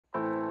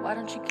Why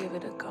don't you give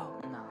it a go?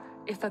 No.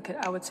 If I could,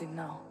 I would say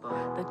no.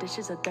 But the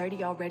dishes are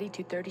dirty already.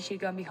 2:30, she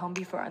got me home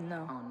before I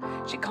know. oh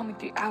no. She called me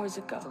 3 hours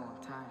ago. That's a long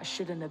time. I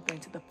shouldn't have been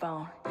to the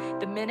phone.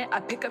 The minute I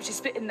pick up, she's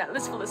spitting that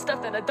list full of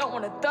stuff that I don't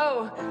wanna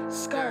throw.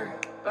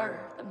 Skirt,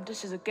 them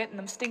dishes are getting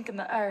them stinking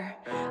the air.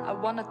 I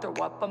wanna throw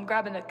up, I'm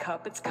grabbing a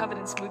cup. It's covered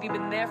in smoothie,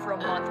 been there for a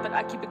month. But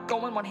I keep it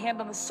going, one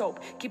hand on the soap,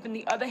 keeping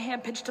the other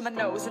hand pinched to my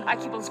nose. And I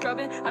keep on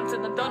scrubbing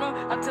until I'm done, or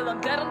until I'm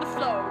dead on the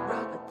floor.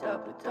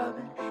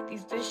 Rub-a-dub-a-dubbin',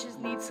 these dishes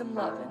need some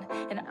loving.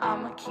 And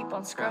I'ma keep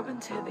on scrubbing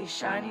till they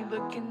shiny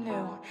looking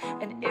new.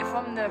 And if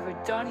I'm never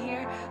done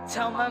here,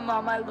 tell my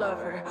mom I love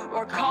her.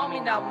 Or call me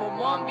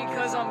 911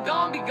 because I'm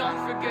gonna be gone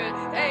for good.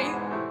 Hey,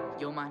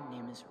 Yo, my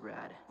name is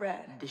Rad.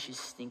 Rad. Dishes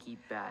stinky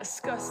bad.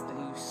 Disgusting.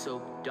 Blue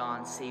soap,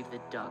 Dawn, save the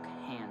duck,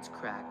 hands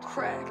cracked.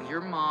 Crack.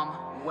 Your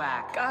mom,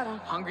 whack. Got him.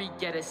 Hungry,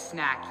 get a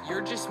snack.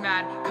 You're just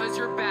mad, cause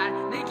you're bad.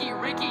 Nicky,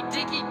 Ricky,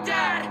 Dicky,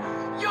 Dad.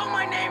 Yo,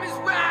 my name is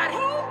Rad.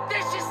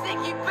 Dishes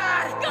stinky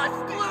bad.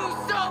 Blue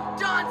soap,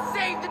 Dawn,